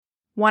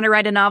Want to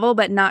write a novel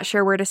but not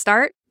sure where to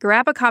start?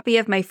 Grab a copy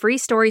of my free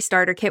story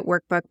starter kit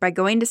workbook by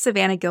going to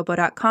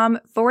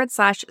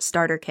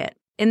savannahgilbo.com/starter kit.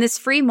 In this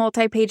free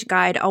multi-page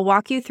guide, I'll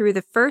walk you through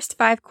the first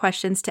 5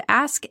 questions to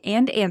ask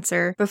and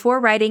answer before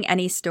writing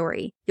any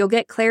story. You'll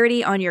get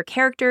clarity on your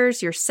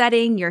characters, your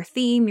setting, your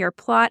theme, your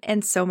plot,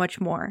 and so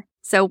much more.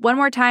 So one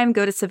more time,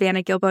 go to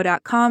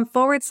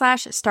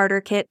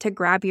savannahgilbo.com/starter kit to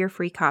grab your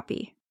free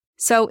copy.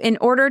 So in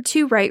order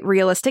to write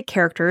realistic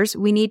characters,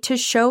 we need to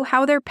show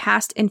how their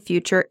past and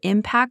future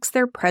impacts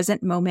their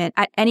present moment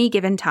at any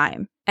given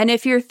time. And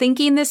if you're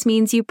thinking this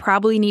means you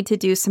probably need to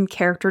do some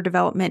character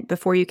development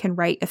before you can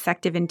write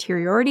effective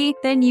interiority,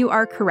 then you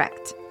are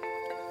correct.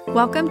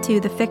 Welcome to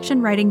the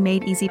Fiction Writing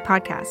Made Easy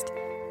podcast.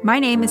 My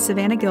name is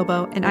Savannah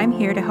Gilbo, and I'm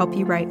here to help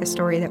you write a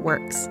story that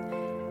works.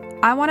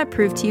 I want to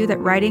prove to you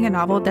that writing a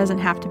novel doesn't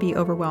have to be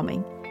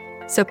overwhelming.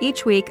 So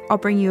each week, I'll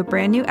bring you a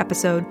brand new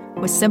episode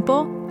with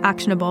simple,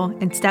 actionable,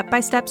 and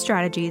step-by-step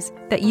strategies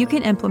that you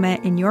can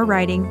implement in your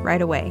writing right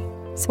away.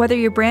 So whether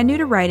you're brand new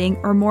to writing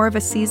or more of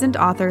a seasoned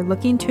author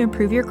looking to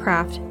improve your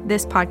craft,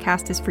 this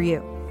podcast is for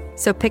you.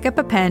 So pick up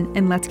a pen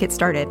and let's get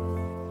started.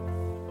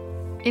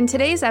 In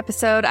today's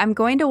episode, I'm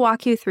going to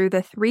walk you through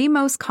the 3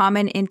 most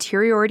common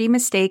interiority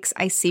mistakes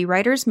I see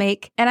writers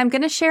make, and I'm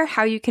going to share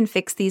how you can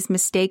fix these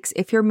mistakes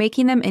if you're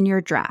making them in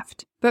your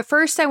draft. But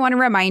first, I want to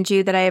remind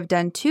you that I have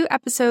done 2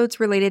 episodes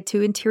related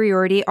to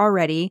interiority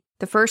already.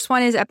 The first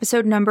one is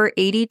episode number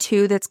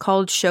 82 that's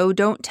called Show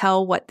Don't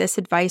Tell What This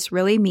Advice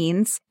Really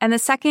Means. And the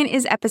second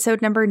is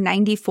episode number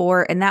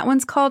 94, and that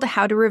one's called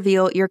How to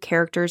Reveal Your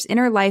Character's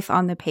Inner Life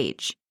on the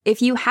Page. If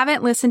you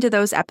haven't listened to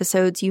those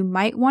episodes, you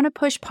might want to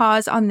push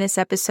pause on this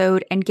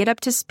episode and get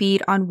up to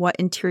speed on what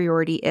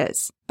interiority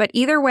is. But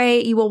either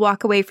way, you will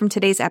walk away from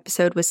today's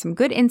episode with some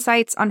good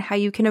insights on how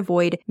you can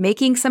avoid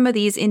making some of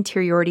these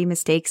interiority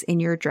mistakes in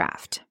your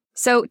draft.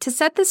 So to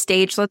set the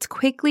stage, let's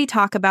quickly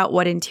talk about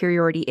what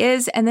interiority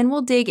is, and then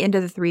we'll dig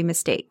into the 3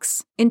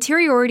 mistakes.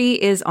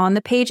 Interiority is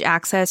on-the-page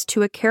access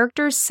to a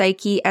character's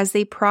psyche as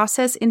they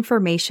process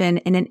information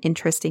in an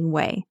interesting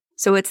way.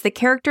 So it's the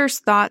character's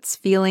thoughts,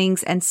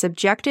 feelings, and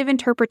subjective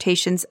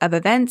interpretations of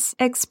events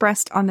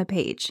expressed on the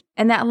page.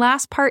 And that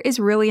last part is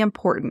really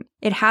important.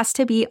 It has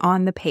to be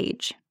on the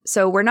page.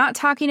 So we're not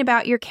talking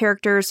about your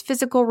character's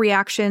physical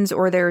reactions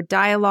or their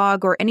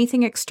dialogue or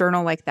anything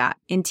external like that.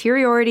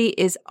 Interiority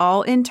is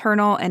all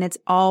internal and it's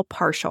all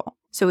partial.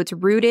 So it's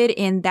rooted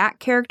in that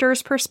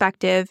character's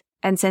perspective.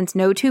 And since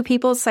no 2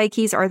 people's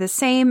psyches are the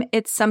same,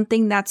 it's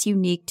something that's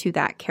unique to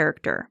that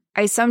character.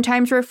 I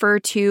sometimes refer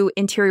to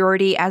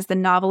interiority as the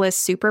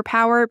novelist's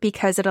superpower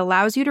because it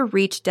allows you to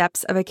reach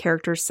depths of a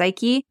character's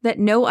psyche that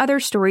no other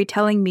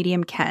storytelling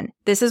medium can.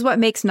 This is what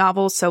makes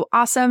novels so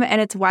awesome,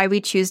 and it's why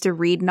we choose to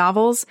read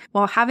novels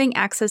while having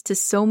access to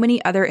so many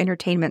other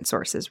entertainment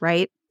sources,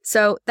 right?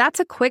 So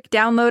that's a quick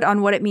download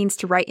on what it means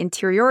to write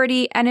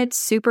interiority, and it's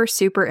super,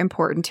 super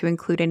important to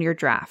include in your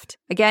draft.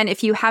 Again,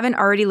 if you haven't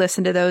already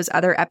listened to those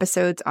other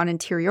episodes on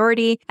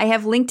interiority, I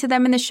have linked to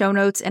them in the show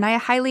notes, and I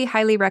highly,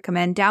 highly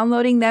recommend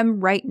downloading them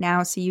right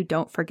now so you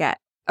don't forget.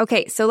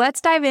 Okay, so let's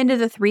dive into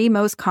the 3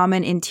 most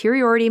common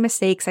interiority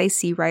mistakes I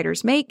see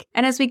writers make,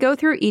 and as we go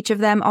through each of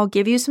them, I'll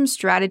give you some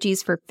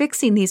strategies for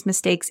fixing these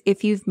mistakes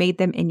if you've made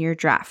them in your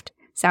draft.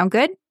 Sound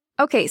good?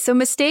 Okay, so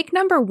mistake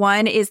number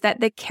 1 is that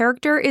the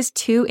character is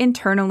too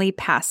internally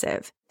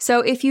passive.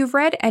 So if you've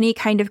read any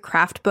kind of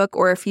craft book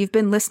or if you've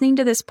been listening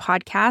to this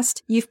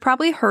podcast, you've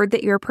probably heard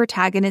that your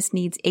protagonist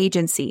needs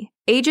agency.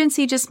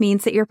 Agency just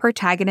means that your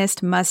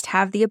protagonist must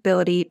have the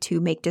ability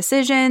to make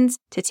decisions,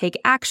 to take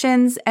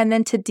actions, and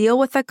then to deal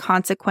with the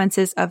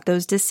consequences of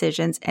those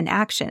decisions and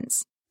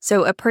actions.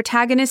 So a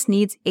protagonist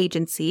needs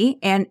agency,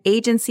 and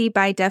agency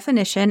by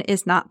definition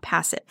is not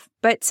passive.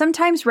 But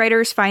sometimes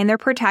writers find their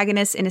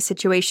protagonists in a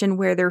situation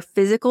where their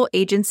physical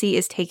agency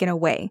is taken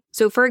away.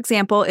 So for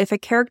example, if a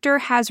character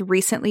has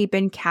recently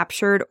been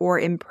captured or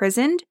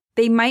imprisoned,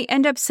 they might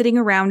end up sitting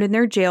around in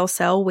their jail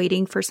cell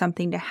waiting for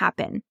something to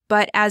happen.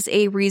 But as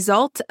a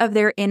result of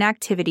their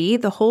inactivity,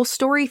 the whole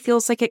story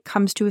feels like it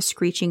comes to a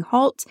screeching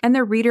halt, and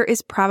the reader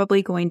is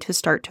probably going to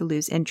start to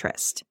lose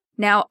interest.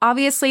 Now,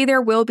 obviously,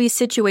 there will be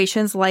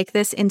situations like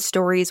this in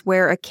stories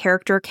where a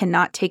character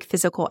cannot take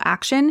physical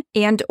action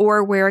and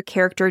or where a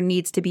character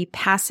needs to be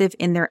passive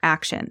in their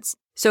actions.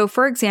 So,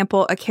 for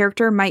example, a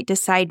character might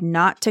decide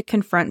not to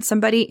confront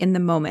somebody in the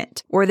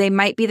moment, or they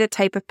might be the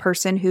type of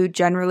person who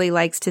generally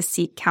likes to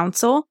seek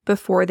counsel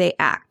before they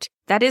act.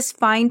 That is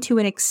fine to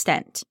an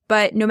extent,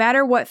 but no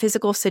matter what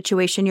physical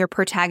situation your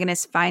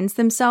protagonist finds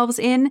themselves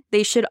in,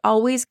 they should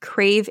always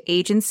crave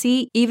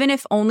agency, even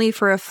if only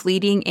for a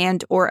fleeting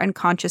and or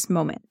unconscious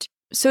moment.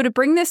 So to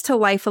bring this to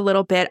life a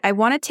little bit, I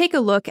want to take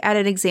a look at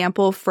an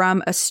example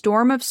from A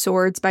Storm of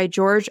Swords by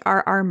George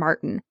R.R.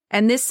 Martin.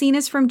 And this scene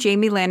is from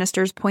Jaime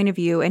Lannister's point of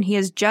view, and he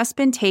has just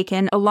been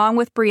taken, along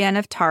with Brienne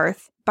of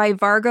Tarth, by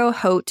Vargo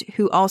Hoat,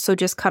 who also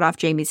just cut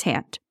off Jaime's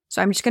hand.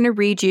 So I'm just going to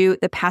read you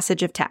the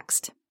passage of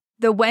text.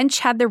 The wench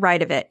had the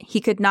right of it.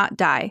 He could not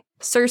die.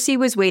 Cersei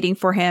was waiting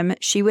for him,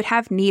 she would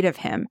have need of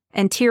him,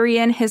 and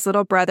Tyrion, his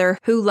little brother,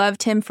 who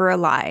loved him for a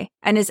lie,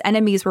 and his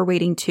enemies were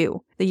waiting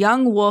too. The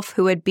young wolf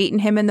who had beaten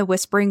him in the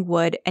Whispering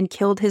Wood and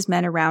killed his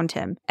men around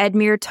him.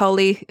 Edmure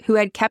Tully, who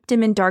had kept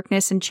him in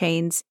darkness and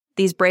chains.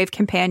 These brave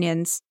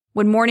companions.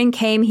 When morning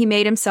came, he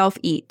made himself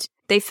eat.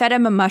 They fed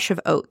him a mush of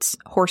oats,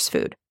 horse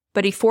food,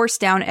 but he forced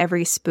down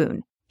every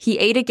spoon. He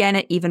ate again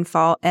at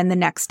evenfall and the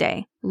next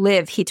day.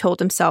 Live, he told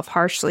himself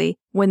harshly,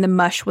 when the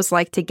mush was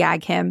like to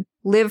gag him.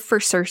 Live for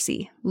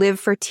Cersei. Live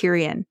for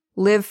Tyrion.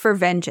 Live for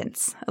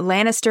vengeance. A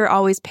Lannister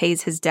always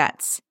pays his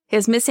debts.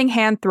 His missing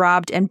hand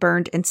throbbed and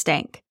burned and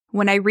stank.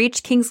 When I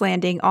reach King's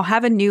Landing, I'll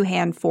have a new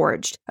hand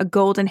forged, a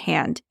golden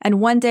hand, and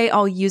one day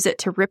I'll use it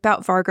to rip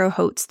out Vargo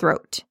Hoat's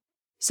throat.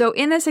 So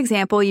in this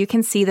example, you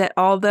can see that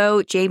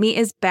although Jaime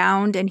is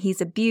bound and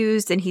he's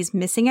abused and he's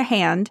missing a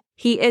hand,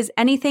 he is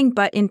anything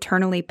but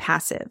internally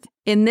passive.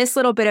 In this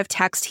little bit of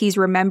text, he's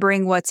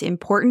remembering what's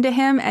important to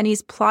him and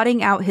he's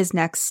plotting out his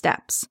next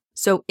steps.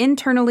 So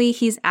internally,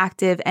 he's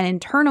active and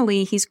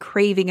internally, he's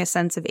craving a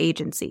sense of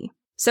agency.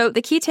 So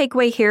the key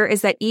takeaway here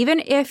is that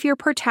even if your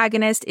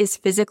protagonist is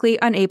physically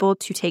unable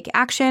to take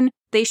action,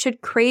 they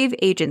should crave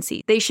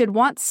agency. They should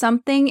want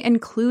something,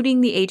 including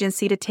the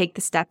agency to take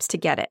the steps to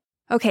get it.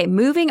 Okay,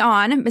 moving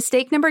on.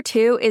 Mistake number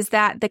 2 is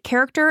that the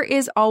character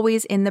is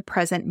always in the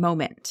present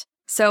moment.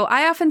 So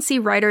I often see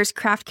writers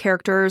craft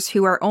characters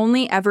who are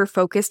only ever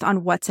focused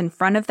on what's in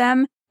front of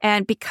them.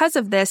 And because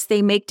of this,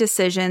 they make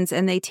decisions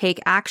and they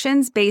take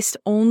actions based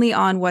only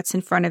on what's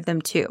in front of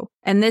them too.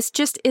 And this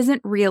just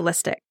isn't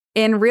realistic.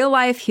 In real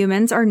life,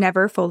 humans are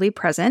never fully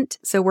present,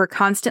 so we're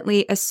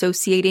constantly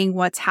associating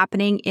what's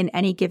happening in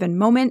any given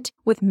moment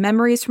with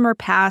memories from our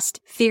past,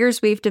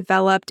 fears we've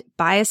developed,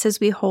 biases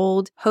we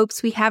hold,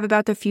 hopes we have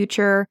about the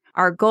future,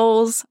 our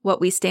goals,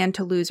 what we stand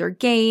to lose or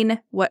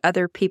gain, what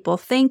other people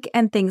think,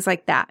 and things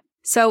like that.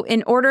 So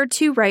in order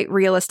to write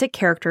realistic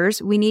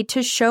characters, we need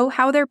to show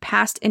how their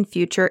past and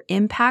future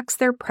impacts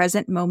their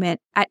present moment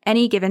at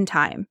any given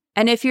time.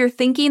 And if you're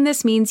thinking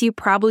this means you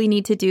probably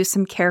need to do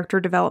some character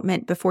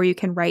development before you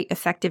can write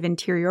effective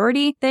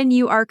interiority, then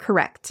you are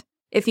correct.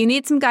 If you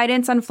need some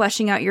guidance on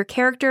fleshing out your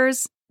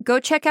characters, go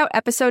check out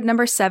episode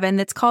number 7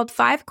 that's called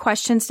 5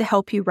 Questions to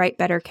Help You Write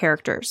Better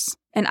Characters.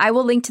 And I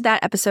will link to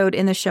that episode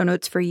in the show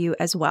notes for you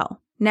as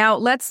well. Now,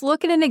 let's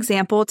look at an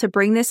example to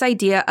bring this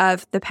idea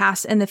of the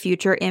past and the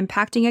future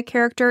impacting a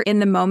character in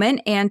the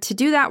moment. And to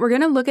do that, we're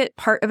going to look at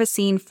part of a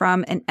scene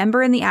from An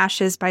Ember in the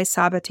Ashes by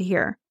Sabaa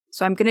Tahir.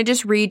 So I'm going to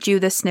just read you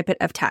the snippet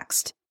of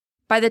text.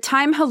 By the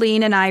time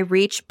Helene and I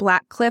reach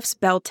Blackcliff's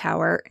bell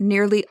tower,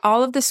 nearly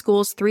all of the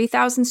school's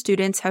 3,000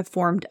 students have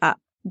formed up.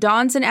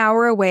 Dawn's an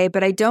hour away,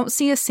 but I don't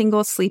see a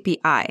single sleepy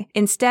eye.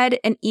 Instead,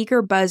 an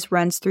eager buzz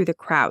runs through the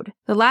crowd.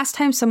 The last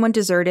time someone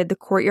deserted, the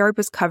courtyard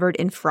was covered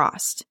in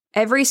frost.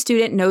 Every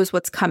student knows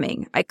what's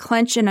coming. I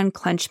clench and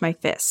unclench my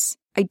fists.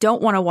 I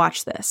don't want to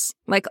watch this.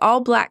 Like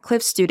all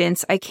Blackcliff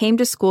students, I came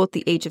to school at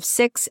the age of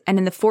 6, and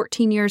in the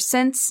 14 years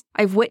since,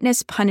 I've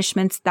witnessed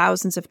punishments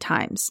thousands of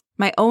times.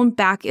 My own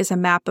back is a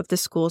map of the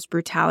school's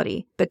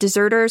brutality, but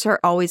deserters are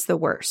always the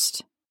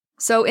worst.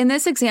 So in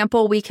this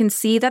example, we can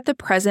see that the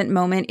present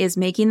moment is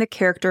making the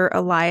character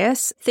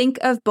Elias think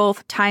of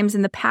both times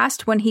in the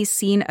past when he's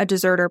seen a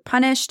deserter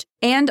punished,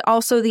 and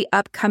also the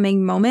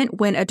upcoming moment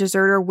when a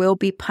deserter will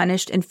be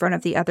punished in front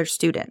of the other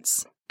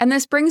students. And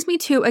this brings me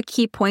to a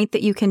key point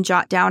that you can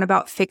jot down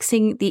about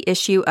fixing the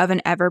issue of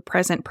an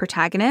ever-present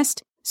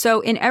protagonist.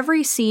 So in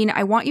every scene,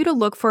 I want you to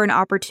look for an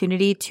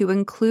opportunity to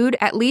include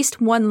at least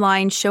one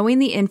line showing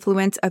the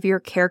influence of your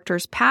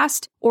character's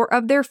past or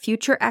of their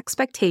future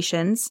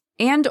expectations,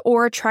 and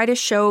or try to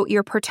show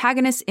your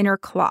protagonist's inner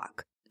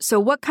clock. So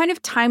what kind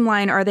of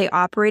timeline are they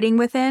operating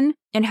within,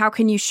 and how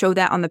can you show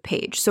that on the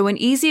page? So an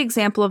easy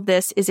example of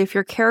this is if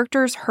your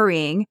character's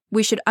hurrying,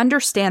 we should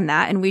understand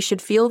that and we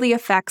should feel the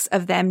effects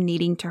of them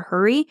needing to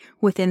hurry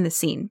within the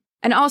scene.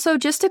 And also,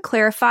 just to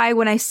clarify,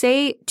 when I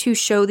say to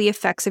show the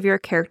effects of your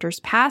character's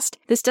past,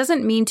 this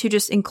doesn't mean to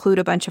just include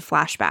a bunch of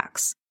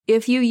flashbacks.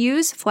 If you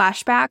use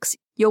flashbacks,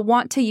 you'll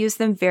want to use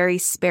them very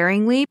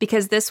sparingly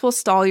because this will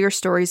stall your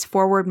story's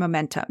forward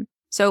momentum.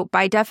 So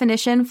by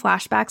definition,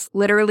 flashbacks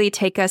literally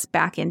take us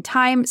back in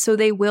time, so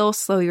they will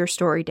slow your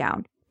story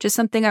down. Just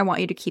something I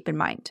want you to keep in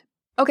mind.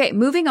 Okay,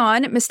 moving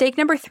on. Mistake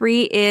number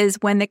 3 is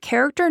when the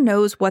character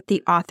knows what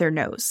the author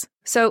knows.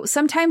 So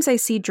sometimes I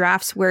see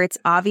drafts where it's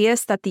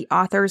obvious that the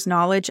author's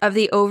knowledge of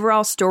the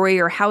overall story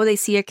or how they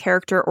see a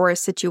character or a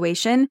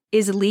situation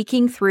is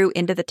leaking through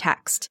into the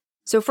text.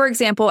 So for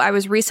example, I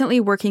was recently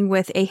working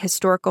with a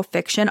historical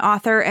fiction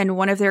author, and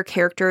one of their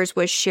characters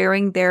was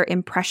sharing their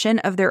impression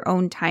of their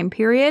own time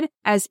period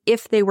as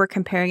if they were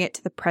comparing it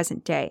to the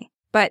present day.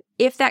 But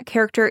if that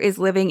character is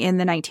living in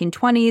the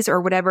 1920s or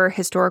whatever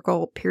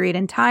historical period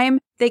in time,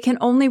 they can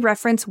only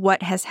reference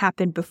what has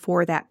happened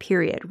before that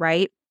period,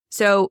 right?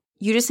 So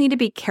you just need to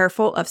be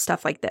careful of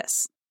stuff like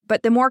this.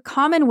 But the more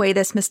common way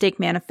this mistake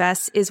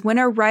manifests is when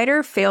a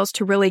writer fails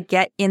to really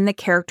get in the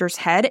character's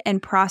head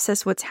and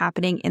process what's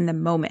happening in the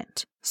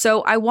moment. So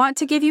I want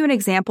to give you an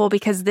example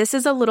because this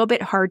is a little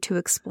bit hard to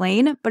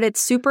explain, but it's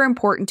super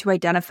important to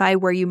identify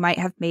where you might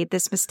have made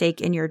this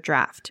mistake in your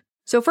draft.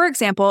 So for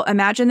example,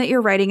 imagine that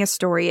you're writing a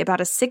story about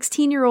a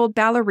 16-year-old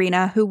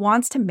ballerina who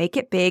wants to make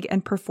it big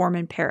and perform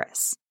in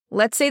Paris.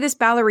 Let's say this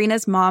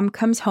ballerina's mom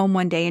comes home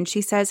one day and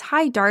she says,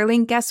 "Hi,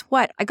 darling, guess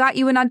what? I got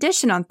you an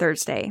audition on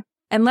Thursday."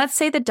 And let's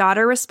say the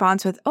daughter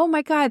responds with, "Oh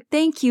my God,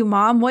 thank you,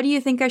 Mom. What do you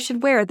think I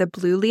should wear, the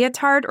blue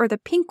leotard or the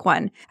pink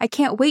one? I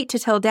can't wait to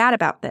tell Dad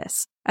about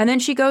this." And then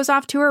she goes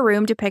off to her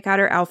room to pick out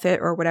her outfit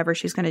or whatever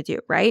she's going to do,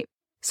 right?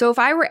 So if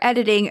I were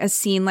editing a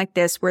scene like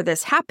this where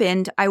this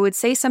happened, I would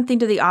say something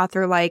to the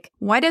author like,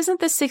 "Why doesn't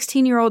the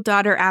 16-year-old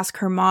daughter ask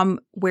her mom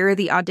where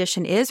the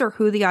audition is or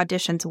who the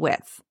audition's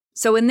with?"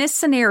 So in this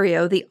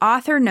scenario, the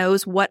author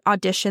knows what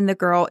audition the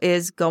girl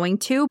is going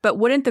to, but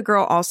wouldn't the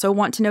girl also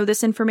want to know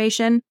this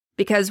information?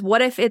 Because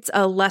what if it's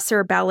a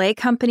lesser ballet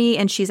company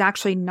and she's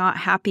actually not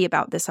happy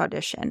about this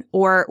audition?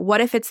 Or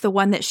what if it's the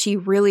one that she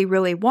really,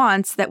 really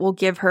wants that will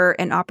give her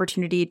an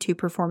opportunity to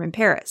perform in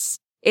Paris?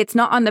 It's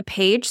not on the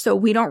page, so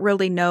we don't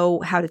really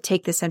know how to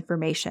take this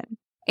information.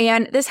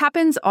 And this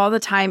happens all the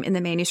time in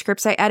the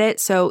manuscripts I edit,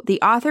 so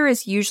the author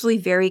is usually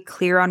very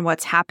clear on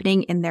what's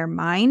happening in their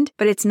mind,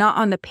 but it's not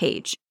on the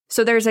page.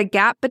 So there's a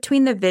gap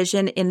between the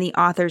vision in the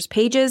author's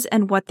pages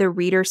and what the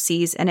reader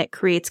sees, and it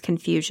creates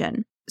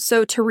confusion.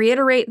 So to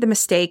reiterate the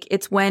mistake,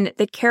 it's when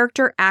the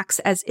character acts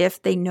as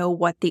if they know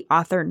what the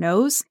author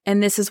knows,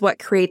 and this is what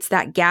creates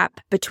that gap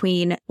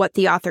between what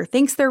the author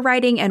thinks they're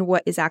writing and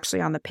what is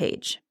actually on the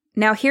page.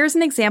 Now here's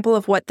an example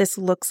of what this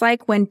looks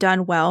like when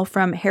done well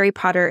from Harry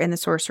Potter and the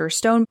Sorcerer's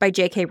Stone by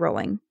J.K.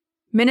 Rowling.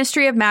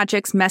 "Ministry of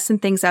Magic's messing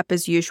things up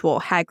as usual,"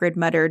 Hagrid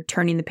muttered,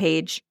 turning the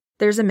page.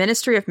 "There's a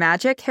Ministry of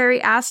Magic?"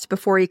 Harry asked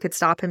before he could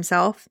stop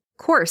himself.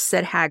 "Course,"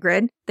 said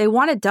Hagrid. "They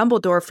wanted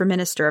Dumbledore for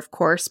minister, of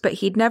course, but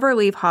he'd never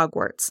leave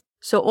Hogwarts.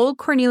 So old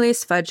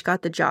Cornelius Fudge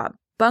got the job.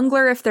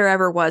 Bungler if there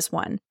ever was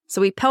one.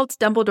 So he pelts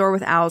Dumbledore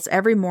with owls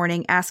every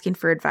morning asking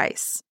for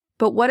advice.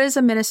 But what does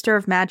a Minister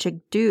of Magic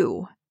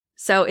do?"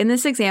 So in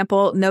this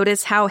example,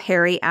 notice how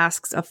Harry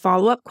asks a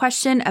follow-up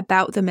question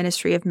about the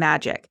Ministry of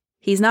Magic.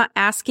 He's not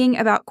asking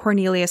about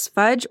Cornelius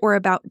Fudge or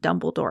about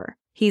Dumbledore.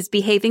 He's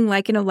behaving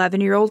like an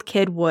 11-year-old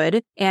kid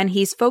would, and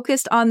he's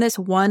focused on this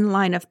one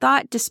line of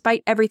thought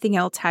despite everything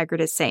else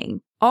Hagrid is saying.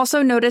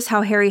 Also notice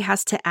how Harry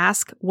has to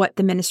ask what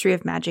the Ministry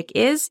of Magic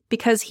is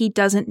because he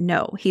doesn't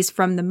know. He's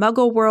from the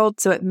Muggle world,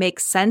 so it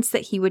makes sense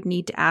that he would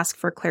need to ask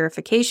for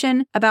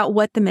clarification about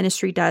what the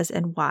ministry does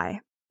and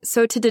why.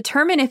 So to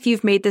determine if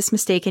you've made this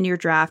mistake in your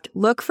draft,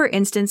 look for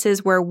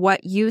instances where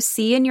what you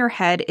see in your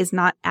head is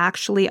not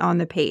actually on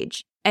the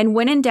page. And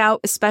when in doubt,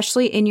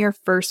 especially in your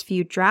first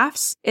few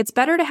drafts, it's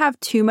better to have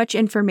too much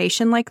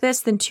information like this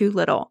than too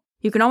little.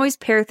 You can always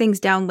pare things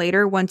down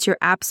later once you're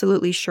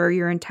absolutely sure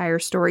your entire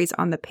story's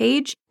on the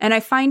page, and I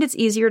find it's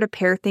easier to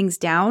pare things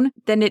down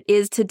than it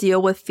is to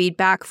deal with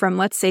feedback from,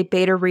 let's say,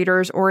 beta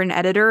readers or an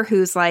editor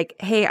who's like,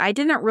 "Hey, I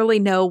didn't really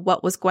know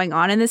what was going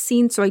on in this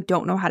scene, so I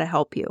don't know how to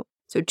help you."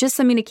 So just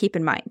something to keep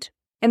in mind.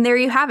 And there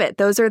you have it.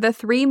 Those are the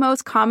 3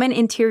 most common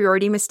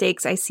interiority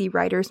mistakes I see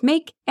writers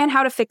make and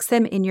how to fix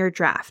them in your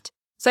draft.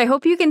 So I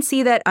hope you can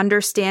see that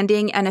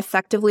understanding and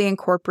effectively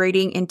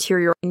incorporating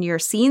interior in your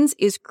scenes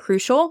is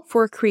crucial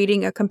for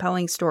creating a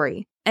compelling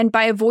story. And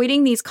by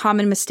avoiding these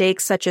common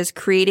mistakes, such as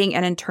creating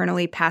an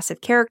internally passive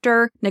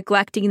character,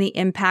 neglecting the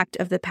impact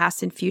of the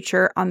past and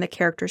future on the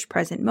character's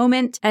present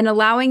moment, and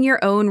allowing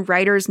your own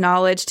writer's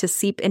knowledge to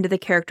seep into the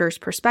character's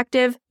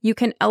perspective, you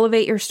can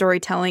elevate your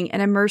storytelling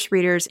and immerse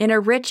readers in a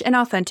rich and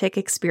authentic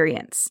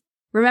experience.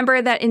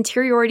 Remember that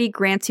interiority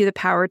grants you the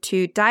power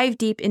to dive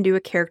deep into a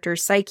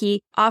character's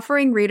psyche,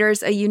 offering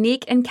readers a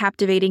unique and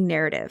captivating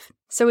narrative.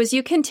 So as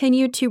you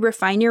continue to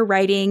refine your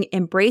writing,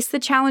 embrace the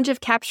challenge of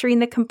capturing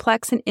the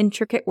complex and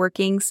intricate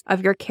workings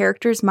of your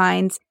characters'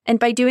 minds, and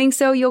by doing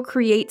so, you'll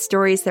create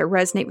stories that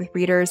resonate with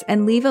readers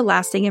and leave a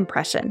lasting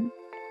impression.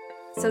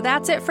 So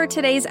that's it for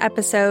today's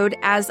episode.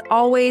 As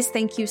always,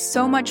 thank you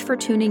so much for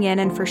tuning in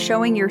and for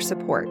showing your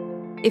support.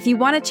 If you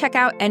want to check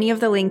out any of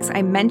the links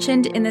I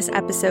mentioned in this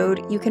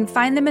episode, you can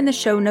find them in the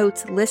show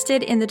notes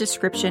listed in the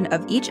description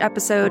of each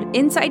episode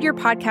inside your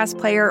podcast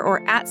player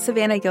or at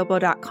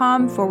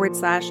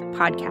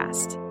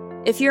savannahgilbo.com/podcast.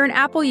 If you're an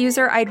Apple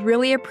user, I'd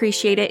really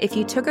appreciate it if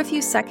you took a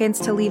few seconds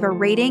to leave a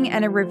rating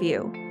and a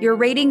review. Your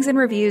ratings and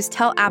reviews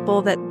tell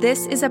Apple that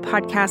this is a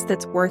podcast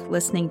that's worth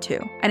listening to.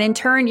 And in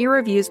turn, your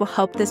reviews will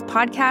help this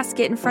podcast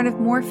get in front of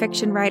more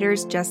fiction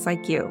writers just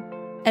like you.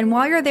 And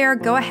while you're there,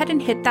 go ahead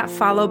and hit that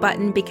follow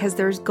button because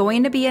there's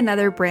going to be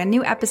another brand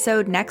new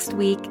episode next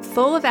week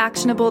full of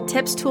actionable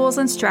tips, tools,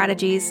 and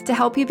strategies to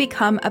help you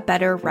become a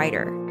better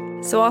writer.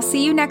 So I'll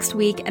see you next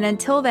week, and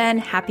until then,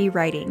 happy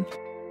writing.